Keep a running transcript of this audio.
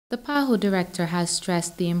The Paho director has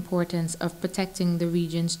stressed the importance of protecting the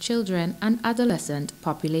region's children and adolescent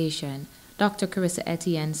population. Dr. Carissa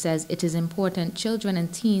Etienne says it is important children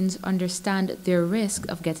and teens understand their risk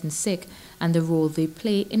of getting sick and the role they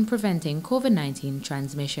play in preventing COVID-19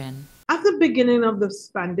 transmission. At the beginning of this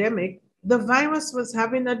pandemic, the virus was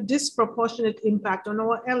having a disproportionate impact on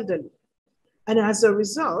our elderly. And as a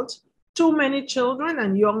result, too many children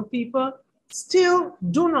and young people still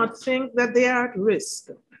do not think that they are at risk.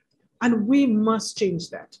 And we must change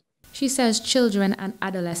that. She says children and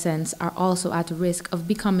adolescents are also at risk of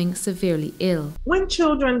becoming severely ill. When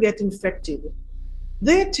children get infected,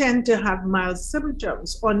 they tend to have mild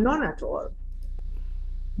symptoms or none at all.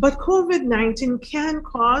 But COVID-19 can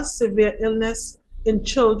cause severe illness in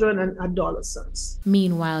children and adolescents.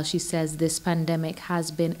 Meanwhile, she says this pandemic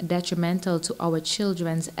has been detrimental to our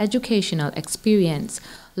children's educational experience.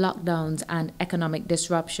 Lockdowns and economic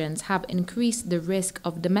disruptions have increased the risk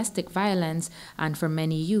of domestic violence, and for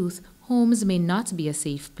many youth, homes may not be a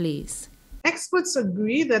safe place. Experts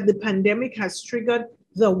agree that the pandemic has triggered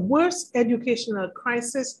the worst educational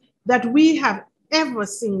crisis that we have ever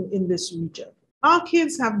seen in this region. Our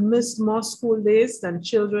kids have missed more school days than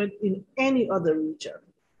children in any other region.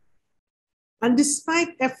 And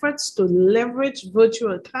despite efforts to leverage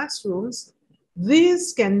virtual classrooms,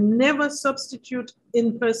 these can never substitute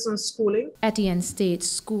in-person schooling. Etienne states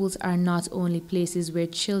schools are not only places where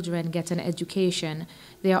children get an education,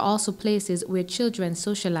 they are also places where children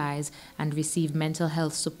socialize and receive mental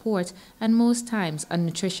health support and most times a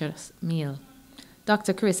nutritious meal.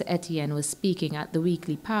 Dr. Carissa Etienne was speaking at the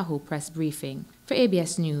weekly Paho press briefing. For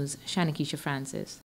ABS News, Shannakisha Francis.